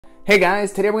Hey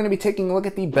guys, today we're going to be taking a look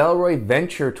at the Bellroy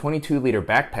Venture 22-liter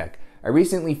backpack. I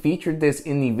recently featured this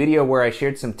in the video where I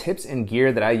shared some tips and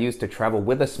gear that I use to travel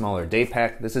with a smaller day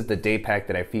pack. This is the day pack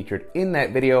that I featured in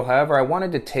that video. However, I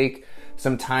wanted to take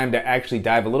some time to actually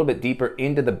dive a little bit deeper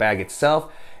into the bag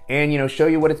itself and show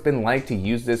you what it's been like to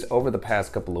use this over the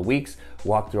past couple of weeks,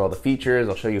 walk through all the features,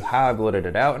 I'll show you how I've loaded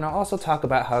it out, and I'll also talk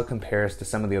about how it compares to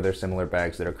some of the other similar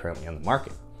bags that are currently on the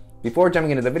market. Before jumping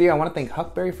into the video, I want to thank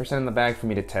Huckberry for sending the bag for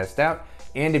me to test out.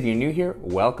 And if you're new here,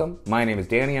 welcome. My name is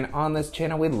Danny, and on this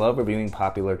channel, we love reviewing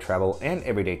popular travel and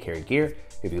everyday carry gear.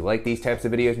 If you like these types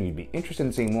of videos and you'd be interested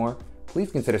in seeing more,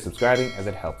 please consider subscribing as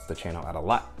it helps the channel out a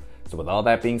lot. So with all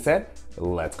that being said,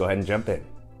 let's go ahead and jump in.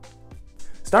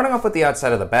 Starting off with the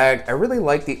outside of the bag, I really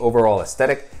like the overall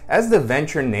aesthetic. As the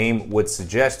Venture name would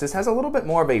suggest, this has a little bit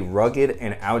more of a rugged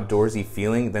and outdoorsy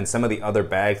feeling than some of the other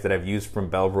bags that I've used from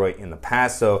Bellroy in the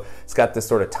past. So it's got this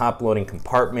sort of top-loading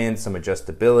compartment, some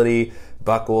adjustability,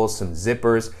 buckles, some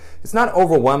zippers. It's not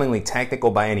overwhelmingly technical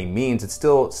by any means. It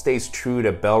still stays true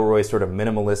to Bellroy's sort of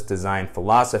minimalist design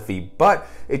philosophy, but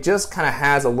it just kind of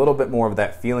has a little bit more of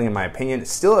that feeling in my opinion.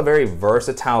 It's still a very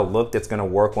versatile look that's going to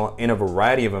work well in a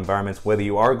variety of environments, whether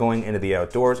you are going into the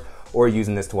outdoors or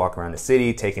using this to walk around the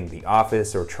city, take into the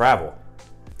office, or travel.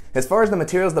 As far as the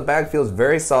materials, the bag feels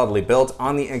very solidly built.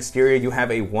 On the exterior, you have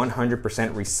a 100%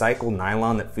 recycled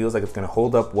nylon that feels like it's going to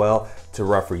hold up well to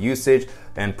rougher usage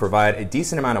and provide a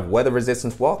decent amount of weather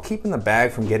resistance while keeping the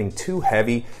bag from getting too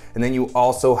heavy. And then you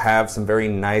also have some very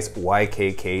nice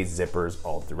YKK zippers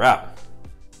all throughout.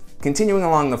 Continuing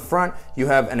along the front, you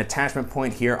have an attachment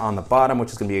point here on the bottom,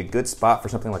 which is going to be a good spot for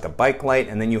something like a bike light.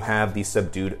 And then you have the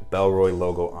subdued Bellroy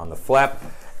logo on the flap.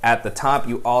 At the top,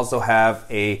 you also have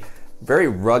a very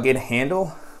rugged handle,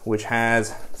 which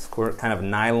has kind of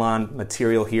nylon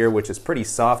material here, which is pretty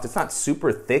soft. It's not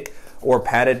super thick or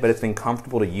padded, but it's been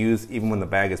comfortable to use even when the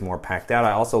bag is more packed out.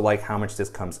 I also like how much this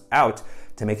comes out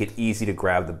to make it easy to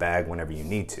grab the bag whenever you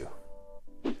need to.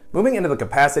 Moving into the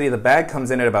capacity, the bag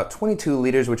comes in at about 22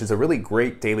 liters, which is a really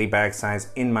great daily bag size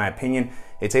in my opinion.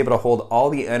 It's able to hold all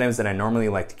the items that I normally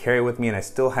like to carry with me, and I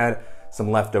still had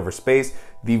some leftover space.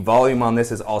 The volume on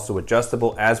this is also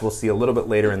adjustable, as we'll see a little bit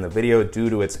later in the video, due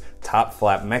to its top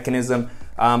flap mechanism.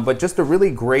 But just a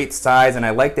really great size, and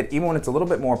I like that even when it's a little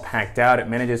bit more packed out, it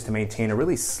manages to maintain a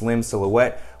really slim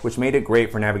silhouette, which made it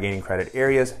great for navigating crowded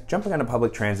areas, jumping onto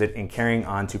public transit, and carrying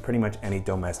on to pretty much any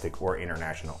domestic or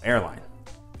international airline.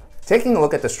 Taking a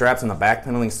look at the straps on the back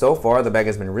paneling, so far the bag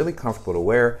has been really comfortable to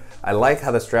wear. I like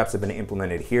how the straps have been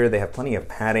implemented here. They have plenty of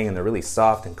padding and they're really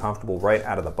soft and comfortable right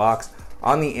out of the box.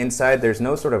 On the inside, there's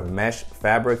no sort of mesh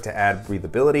fabric to add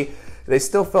breathability. They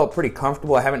still felt pretty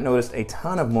comfortable. I haven't noticed a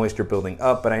ton of moisture building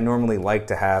up, but I normally like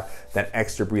to have that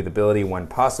extra breathability when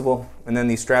possible. And then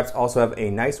these straps also have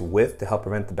a nice width to help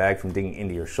prevent the bag from digging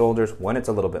into your shoulders when it's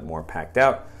a little bit more packed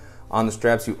out. On the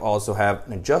straps, you also have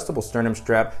an adjustable sternum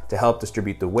strap to help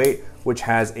distribute the weight, which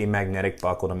has a magnetic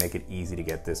buckle to make it easy to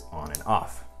get this on and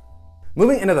off.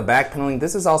 Moving into the back paneling,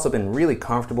 this has also been really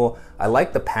comfortable. I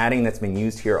like the padding that's been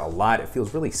used here a lot. It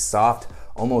feels really soft,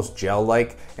 almost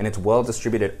gel-like, and it's well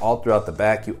distributed all throughout the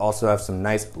back. You also have some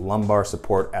nice lumbar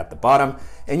support at the bottom,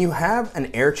 and you have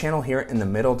an air channel here in the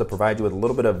middle to provide you with a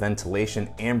little bit of ventilation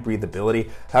and breathability.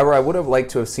 However, I would have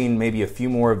liked to have seen maybe a few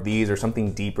more of these or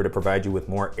something deeper to provide you with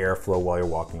more airflow while you're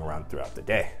walking around throughout the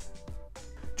day.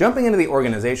 Jumping into the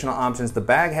organizational options, the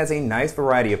bag has a nice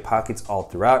variety of pockets all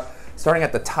throughout. Starting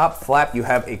at the top flap, you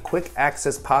have a quick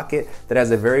access pocket that has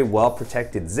a very well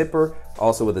protected zipper,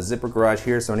 also with a zipper garage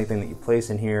here, so anything that you place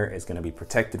in here is going to be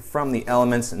protected from the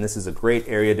elements, and this is a great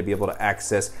area to be able to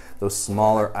access those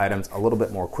smaller items a little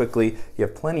bit more quickly. You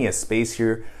have plenty of space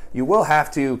here. You will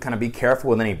have to kind of be careful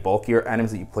with any bulkier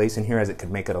items that you place in here, as it could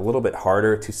make it a little bit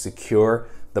harder to secure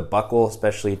the buckle,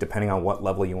 especially depending on what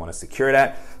level you want to secure it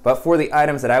at. But for the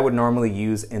items that I would normally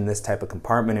use in this type of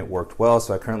compartment, it worked well.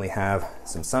 So I currently have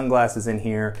some sunglasses in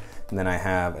here, and then I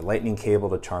have a lightning cable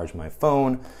to charge my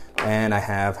phone, and I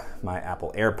have my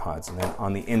Apple AirPods. And then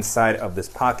on the inside of this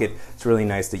pocket, it's really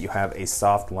nice that you have a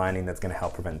soft lining that's going to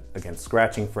help prevent against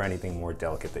scratching for anything more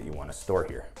delicate that you want to store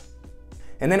here.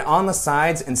 And then on the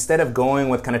sides, instead of going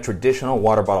with kind of traditional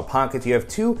water bottle pockets, you have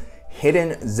two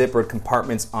hidden zippered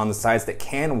compartments on the sides that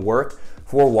can work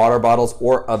for water bottles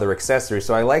or other accessories.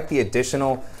 So I like the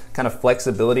additional kind of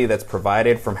flexibility that's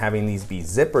provided from having these be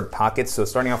zippered pockets. So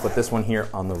starting off with this one here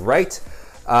on the right,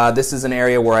 this is an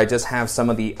area where I just have some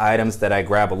of the items that I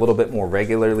grab a little bit more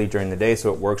regularly during the day,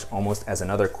 so it works almost as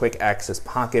another quick access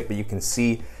pocket, but you can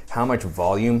see how much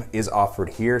volume is offered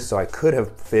here. So I could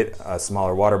have fit a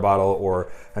smaller water bottle or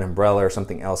an umbrella or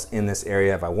something else in this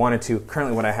area if I wanted to.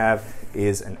 Currently what I have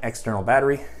is an external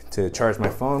battery to charge my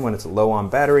phone when it's low on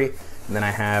battery. And then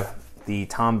I have the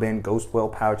Tom Bin Ghost Whale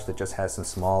pouch that just has some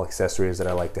small accessories that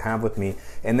I like to have with me.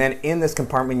 And then in this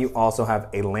compartment, you also have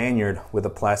a lanyard with a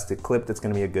plastic clip that's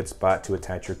gonna be a good spot to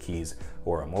attach your keys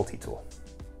or a multi-tool.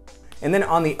 And then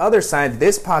on the other side,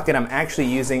 this pocket I'm actually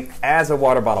using as a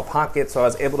water bottle pocket. So I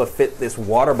was able to fit this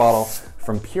water bottle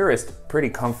from Purist pretty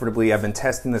comfortably. I've been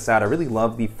testing this out. I really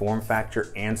love the form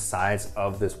factor and size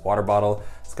of this water bottle.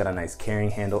 It's got a nice carrying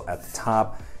handle at the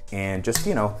top and just,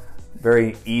 you know,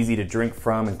 very easy to drink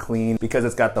from and clean because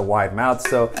it's got the wide mouth.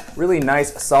 So really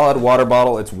nice, solid water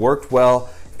bottle. It's worked well.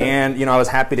 And, you know, I was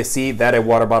happy to see that a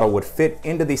water bottle would fit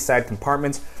into these side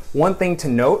compartments. One thing to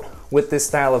note with this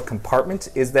style of compartment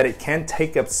is that it can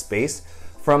take up space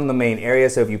from the main area.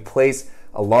 So if you place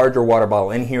a larger water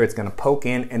bottle in here, it's gonna poke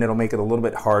in and it'll make it a little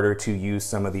bit harder to use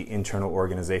some of the internal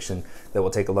organization that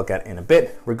we'll take a look at in a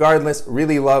bit. Regardless,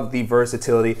 really love the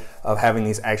versatility of having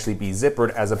these actually be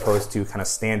zippered as opposed to kind of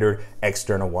standard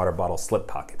external water bottle slip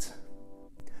pockets.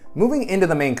 Moving into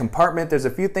the main compartment, there's a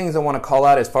few things I want to call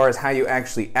out as far as how you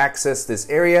actually access this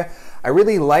area. I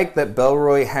really like that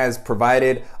Bellroy has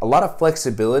provided a lot of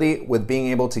flexibility with being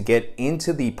able to get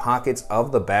into the pockets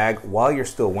of the bag while you're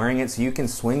still wearing it, so you can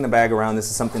swing the bag around. This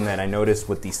is something that I noticed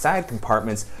with the side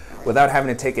compartments. Without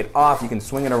having to take it off, you can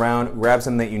swing it around, grab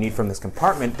something that you need from this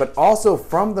compartment, but also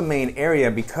from the main area,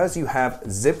 because you have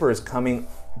zippers coming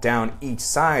down each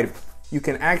side, you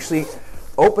can actually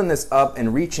open this up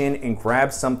and reach in and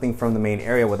grab something from the main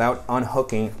area without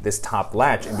unhooking this top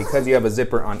latch. And because you have a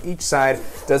zipper on each side,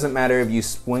 it doesn't matter if you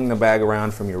swing the bag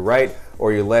around from your right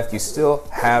or your left, you still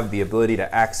have the ability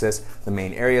to access the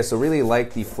main area. So really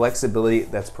like the flexibility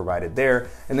that's provided there.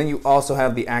 And then you also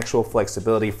have the actual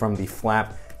flexibility from the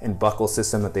flap and buckle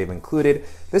system that they've included.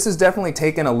 This has definitely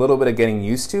taken a little bit of getting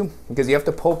used to because you have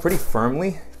to pull pretty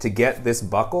firmly to get this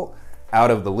buckle out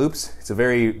of the loops. It's a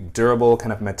very durable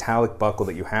kind of metallic buckle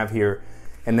that you have here,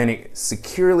 and then it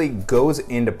securely goes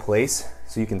into place,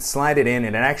 so you can slide it in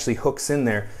and it actually hooks in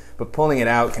there, but pulling it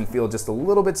out can feel just a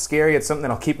little bit scary. It's something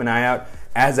that I'll keep an eye out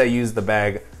as I use the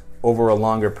bag over a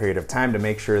longer period of time to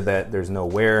make sure that there's no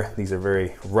wear. These are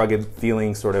very rugged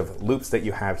feeling sort of loops that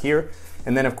you have here.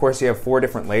 And then of course you have 4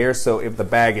 different layers, so if the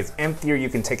bag is emptier, you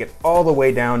can take it all the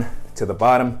way down to the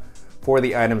bottom. For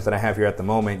the items that I have here at the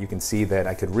moment, you can see that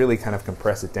I could really kind of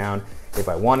compress it down if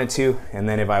I wanted to. And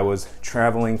then if I was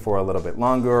traveling for a little bit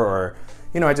longer, or,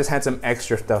 you know, I just had some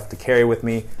extra stuff to carry with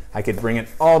me, I could bring it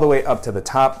all the way up to the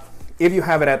top. If you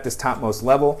have it at this topmost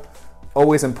level,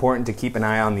 always important to keep an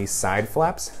eye on these side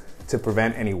flaps to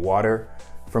prevent any water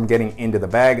from getting into the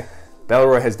bag.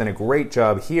 Bellroy has done a great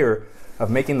job here of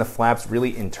making the flaps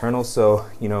really internal, so,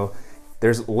 you know,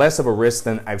 there's less of a risk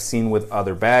than I've seen with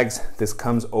other bags. This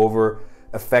comes over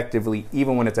effectively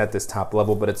even when it's at this top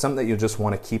level, but it's something that you'll just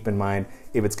want to keep in mind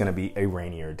if it's going to be a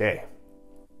rainier day.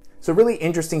 So really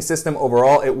interesting system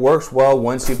overall. It works well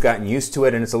once you've gotten used to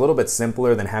it, and it's a little bit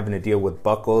simpler than having to deal with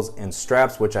buckles and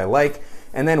straps, which I like.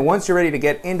 And then once you're ready to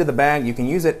get into the bag, you can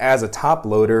use it as a top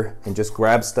loader and just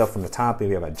grab stuff from the top if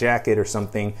you have a jacket or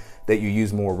something that you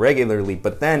use more regularly.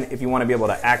 But then if you want to be able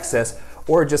to access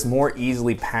or just more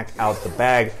easily pack out the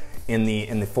bag in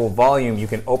the full volume, you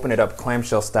can open it up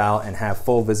clamshell style and have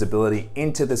full visibility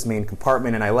into this main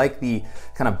compartment. And I like the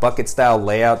kind of bucket style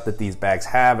layout that these bags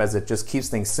have, as it just keeps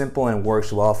things simple and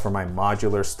works well for my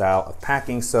modular style of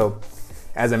packing. So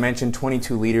as I mentioned,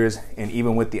 22 liters, and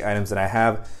even with the items that I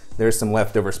have, there's some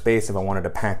leftover space if I wanted to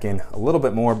pack in a little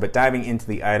bit more. But diving into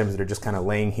the items that are just kind of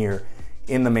laying here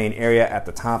in the main area, at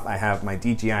the top I have my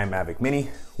DJI Mavic Mini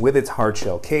with its hard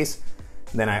shell case.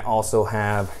 Then I also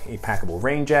have a packable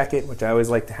rain jacket, which I always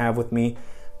like to have with me.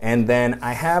 And then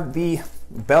I have the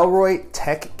Bellroy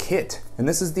Tech Kit. And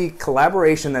this is the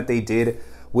collaboration that they did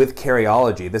with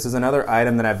Carryology. This is another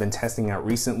item that I've been testing out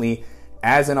recently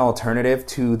as an alternative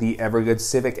to the Evergood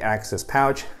Civic Access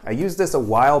pouch. I used this a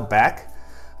while back,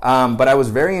 but I was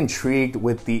very intrigued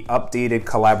with the updated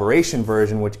collaboration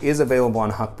version, which is available on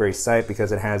Huckberry's site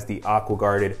because it has the aqua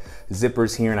guarded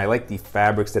zippers here, and I like the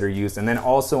fabrics that are used. And then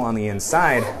also on the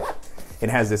inside, it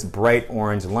has this bright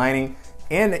orange lining.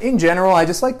 And in general, I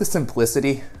just like the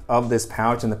simplicity of this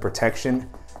pouch and the protection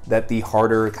that the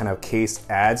harder kind of case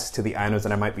adds to the items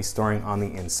that I might be storing on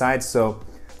the inside. So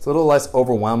it's a little less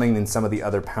overwhelming than some of the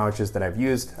other pouches that I've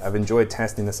used. I've enjoyed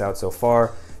testing this out so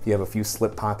far. You have a few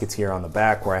slip pockets here on the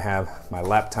back where I have my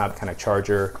laptop kind of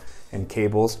charger and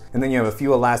cables. And then you have a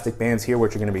few elastic bands here,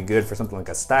 which are gonna be good for something like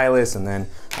a stylus. And then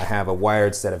I have a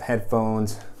wired set of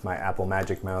headphones. My Apple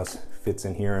Magic Mouse fits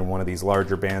in here in one of these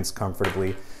larger bands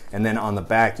comfortably. And then on the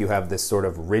back, you have this sort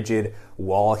of rigid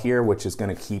wall here, which is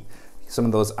gonna keep some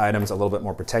of those items a little bit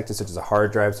more protected, such as a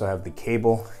hard drive. So I have the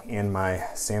cable and my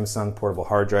Samsung portable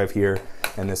hard drive here.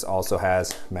 And this also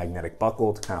has magnetic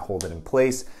buckle to kind of hold it in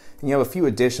place. And you have a few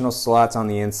additional slots on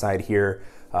the inside here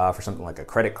for something like a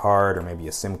credit card or maybe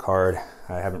a SIM card.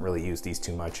 I haven't really used these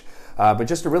too much, but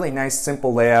just a really nice,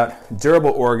 simple layout,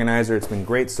 durable organizer. It's been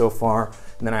great so far.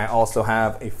 And then I also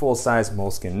have a full-size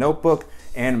moleskin notebook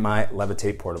and my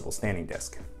Levitate portable standing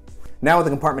desk. Now with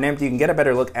the compartment empty, you can get a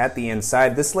better look at the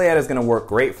inside. This layout is gonna work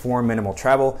great for minimal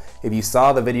travel. If you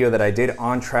saw the video that I did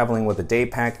on traveling with a day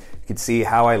pack, you could see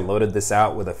how I loaded this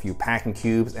out with a few packing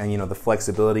cubes and the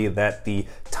flexibility that the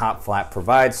top flap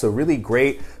provides. So really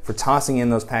great for tossing in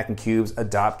those packing cubes, a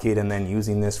dop kit, and then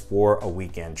using this for a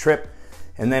weekend trip.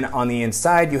 And then on the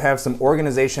inside, you have some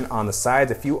organization on the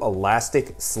sides, a few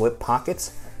elastic slip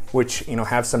pockets, which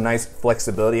have some nice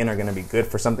flexibility and are gonna be good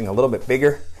for something a little bit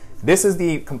bigger. This is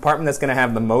the compartment that's gonna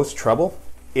have the most trouble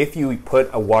if you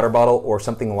put a water bottle or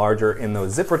something larger in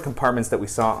those zippered compartments that we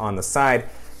saw on the side.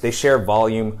 They share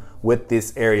volume with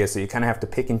this area, so you kind of have to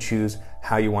pick and choose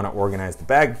how you want to organize the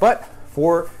bag. But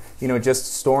for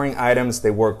just storing items,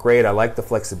 they work great. I like the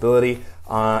flexibility.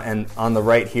 And on the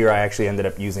right here, I actually ended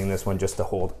up using this one just to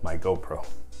hold my GoPro.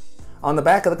 On the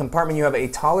back of the compartment, you have a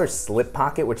taller slip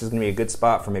pocket, which is gonna be a good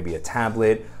spot for maybe a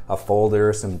tablet, a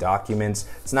folder, some documents.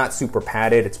 It's not super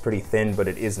padded, it's pretty thin, but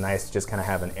it is nice to just kind of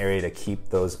have an area to keep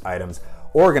those items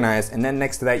organized. And then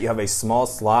next to that, you have a small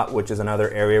slot, which is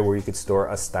another area where you could store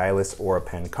a stylus or a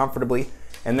pen comfortably.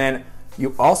 And then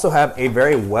you also have a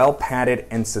very well padded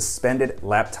and suspended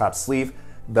laptop sleeve.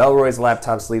 Bellroy's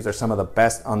laptop sleeves are some of the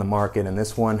best on the market, and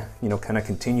this one, kind of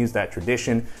continues that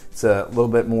tradition. It's a little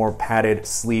bit more padded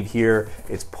sleeve here.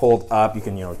 It's pulled up. You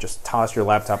can, just toss your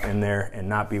laptop in there and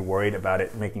not be worried about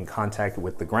it making contact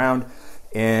with the ground.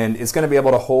 And it's going to be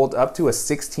able to hold up to a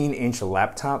 16-inch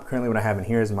laptop. Currently what I have in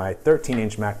here is my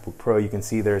 13-inch MacBook Pro. You can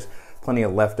see there's plenty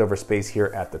of leftover space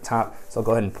here at the top. So I'll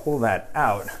go ahead and pull that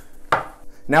out.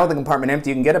 Now with the compartment empty,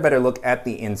 you can get a better look at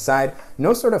the inside.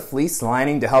 No sort of fleece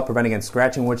lining to help prevent against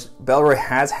scratching, which Bellroy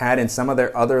has had in some of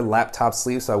their other laptop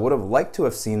sleeves, so I would have liked to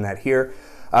have seen that here.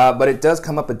 But it does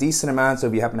come up a decent amount, so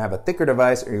if you happen to have a thicker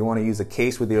device or you want to use a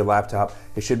case with your laptop,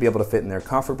 it should be able to fit in there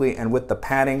comfortably. And with the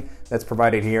padding that's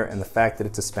provided here and the fact that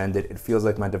it's suspended, it feels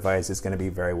like my device is going to be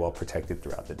very well protected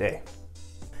throughout the day.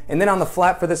 And then on the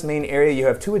flap for this main area, you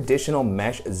have two additional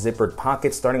mesh zippered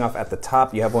pockets. Starting off at the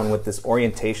top, you have one with this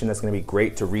orientation that's going to be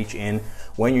great to reach in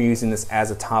when you're using this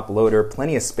as a top loader.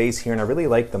 Plenty of space here, and I really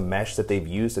like the mesh that they've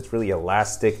used. It's really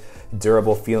elastic,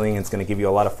 durable feeling. It's going to give you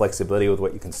a lot of flexibility with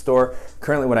what you can store.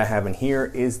 Currently what I have in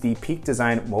here is the Peak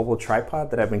Design mobile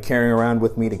tripod that I've been carrying around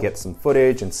with me to get some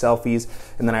footage and selfies.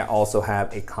 And then I also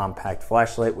have a compact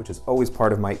flashlight, which is always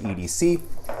part of my EDC.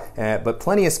 But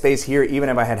plenty of space here, even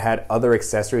if I had other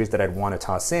accessories that I'd want to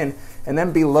toss in. And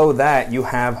then below that, you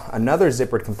have another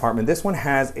zippered compartment. This one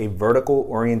has a vertical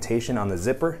orientation on the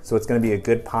zipper, so it's going to be a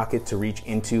good pocket to reach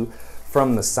into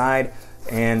from the side.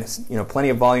 And plenty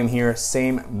of volume here,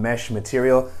 same mesh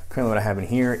material. Currently what I have in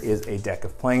here is a deck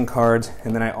of playing cards,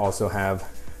 and then I also have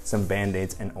some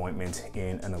band-aids and ointment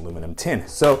in an aluminum tin.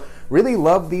 So really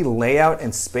love the layout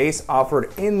and space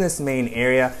offered in this main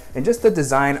area, and just the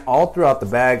design all throughout the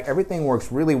bag. Everything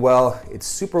works really well. It's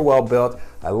super well built.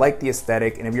 I like the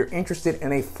aesthetic, and if you're interested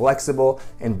in a flexible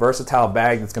and versatile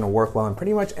bag that's gonna work well in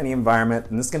pretty much any environment,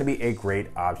 then this is gonna be a great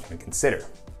option to consider.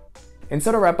 And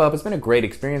so to wrap up, it's been a great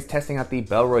experience testing out the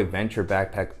Bellroy Venture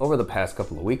backpack over the past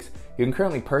couple of weeks. You can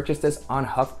currently purchase this on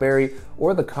Huckberry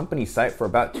or the company site for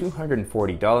about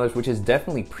 $240, which is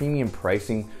definitely premium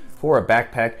pricing for a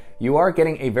backpack. You are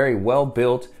getting a very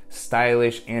well-built,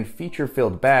 stylish, and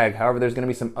feature-filled bag. However, there's gonna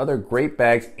be some other great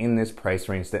bags in this price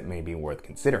range that may be worth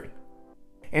considering.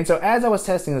 And so as I was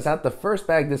testing this out, the first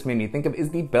bag this made me think of is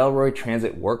the Bellroy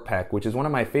Transit Work Pack, which is one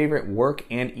of my favorite work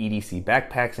and EDC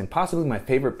backpacks and possibly my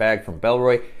favorite bag from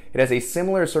Bellroy. It has a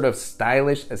similar sort of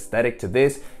stylish aesthetic to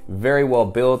this, very well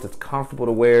built, it's comfortable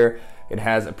to wear. It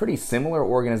has a pretty similar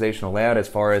organizational layout as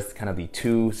far as kind of the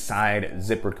two side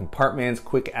zippered compartments,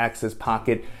 quick access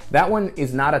pocket. That one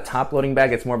is not a top loading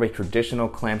bag, it's more of a traditional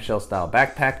clamshell style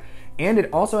backpack. And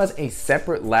it also has a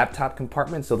separate laptop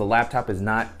compartment, so the laptop is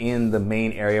not in the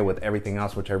main area with everything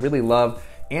else, which I really love.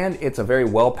 And it's a very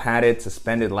well padded,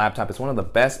 suspended laptop. It's one of the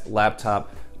best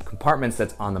laptop compartments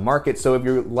that's on the market. So if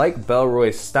you like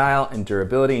Bellroy's style and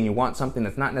durability and you want something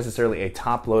that's not necessarily a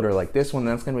top loader like this one,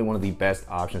 that's gonna be one of the best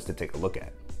options to take a look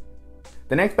at.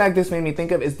 The next bag this made me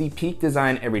think of is the Peak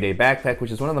Design Everyday Backpack,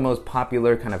 which is one of the most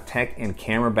popular kind of tech and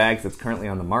camera bags that's currently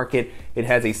on the market. It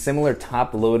has a similar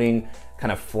top loading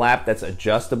kind of flap that's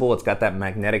adjustable. It's got that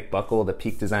magnetic buckle that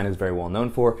Peak Design is very well known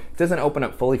for. It doesn't open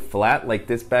up fully flat like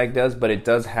this bag does, but it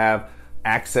does have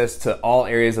access to all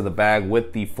areas of the bag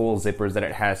with the full zippers that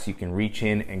it has, so you can reach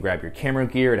in and grab your camera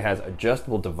gear. It has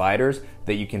adjustable dividers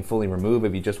that you can fully remove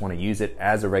if you just want to use it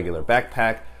as a regular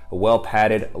backpack. A well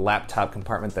padded laptop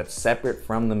compartment that's separate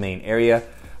from the main area.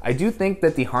 I do think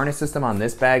that the harness system on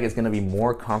this bag is going to be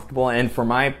more comfortable, and for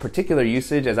my particular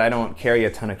usage, as I don't carry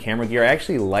a ton of camera gear, I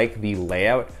actually like the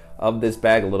layout of this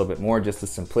bag a little bit more, just the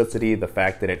simplicity, the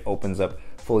fact that it opens up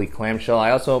fully clamshell.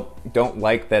 I also don't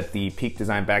like that the Peak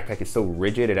Design backpack is so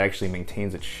rigid. It actually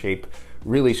maintains its shape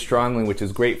really strongly, which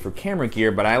is great for camera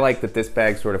gear, but I like that this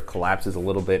bag sort of collapses a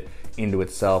little bit into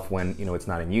itself when it's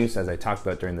not in use, as I talked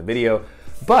about during the video.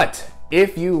 But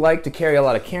if you like to carry a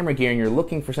lot of camera gear and you're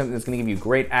looking for something that's going to give you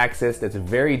great access, that's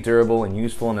very durable and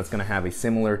useful, and that's going to have a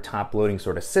similar top loading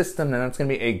sort of system, then that's going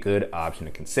to be a good option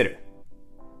to consider.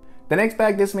 The next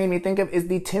bag this made me think of is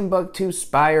the Timbuk2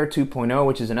 Spire 2.0,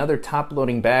 which is another top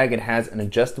loading bag. It has an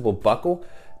adjustable buckle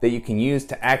that you can use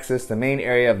to access the main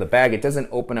area of the bag. It doesn't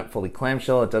open up fully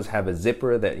clamshell. It does have a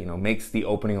zipper that makes the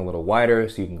opening a little wider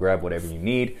so you can grab whatever you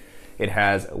need. It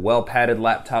has a well padded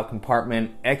laptop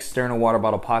compartment, external water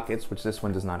bottle pockets, which this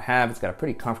one does not have. It's got a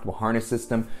pretty comfortable harness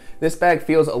system. This bag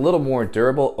feels a little more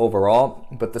durable overall,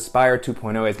 but the Spire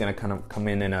 2.0 is going to kind of come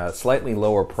in a slightly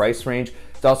lower price range.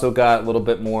 It's also got a little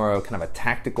bit more kind of a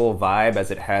tactical vibe,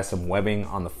 as it has some webbing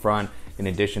on the front, in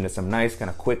addition to some nice kind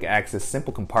of quick access,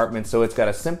 simple compartments. So it's got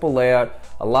a simple layout,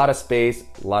 a lot of space,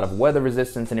 a lot of weather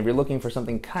resistance, and if you're looking for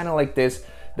something kind of like this,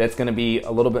 that's going to be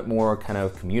a little bit more kind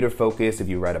of commuter focused. If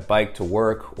you ride a bike to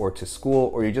work or to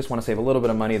school, or you just want to save a little bit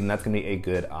of money, then that's going to be a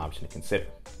good option to consider.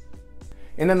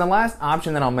 And then the last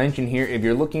option that I'll mention here, if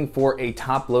you're looking for a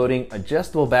top loading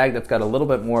adjustable bag that's got a little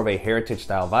bit more of a heritage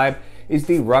style vibe, is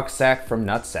the Rucksack from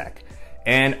Nutsack.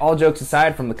 And all jokes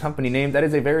aside from the company name, that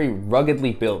is a very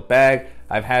ruggedly built bag.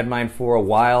 I've had mine for a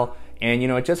while, and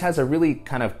it just has a really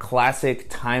kind of classic,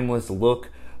 timeless look.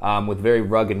 With very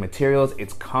rugged materials.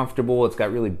 It's comfortable. It's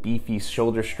got really beefy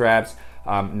shoulder straps,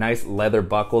 nice leather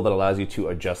buckle that allows you to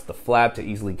adjust the flap to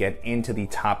easily get into the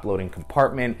top loading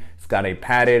compartment. It's got a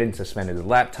padded and suspended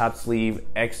laptop sleeve,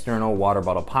 external water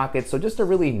bottle pockets. So just a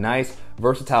really nice,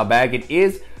 versatile bag. It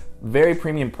is very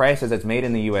premium price, as it's made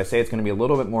in the USA. It's going to be a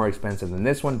little bit more expensive than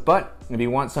this one, but if you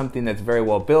want something that's very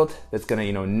well built, that's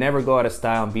going to never go out of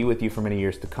style and be with you for many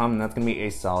years to come, then that's going to be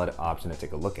a solid option to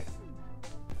take a look at.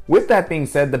 With that being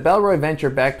said, the Bellroy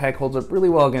Venture backpack holds up really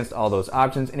well against all those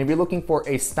options, and if you're looking for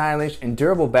a stylish and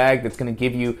durable bag that's going to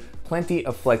give you plenty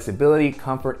of flexibility,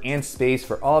 comfort, and space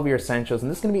for all of your essentials, then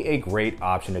this is going to be a great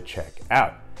option to check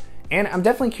out. And I'm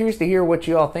definitely curious to hear what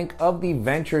you all think of the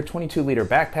Venture 22-liter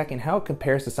backpack and how it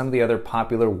compares to some of the other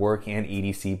popular work and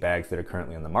EDC bags that are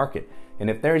currently on the market. And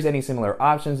if there's any similar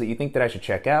options that you think that I should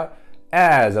check out,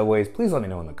 as always, please let me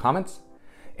know in the comments.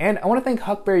 And I want to thank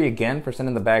Huckberry again for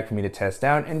sending the bag for me to test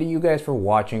out, and to you guys for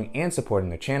watching and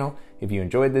supporting the channel. If you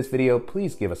enjoyed this video,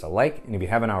 please give us a like, and if you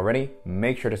haven't already,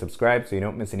 make sure to subscribe so you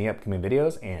don't miss any upcoming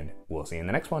videos, and we'll see you in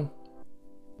the next one.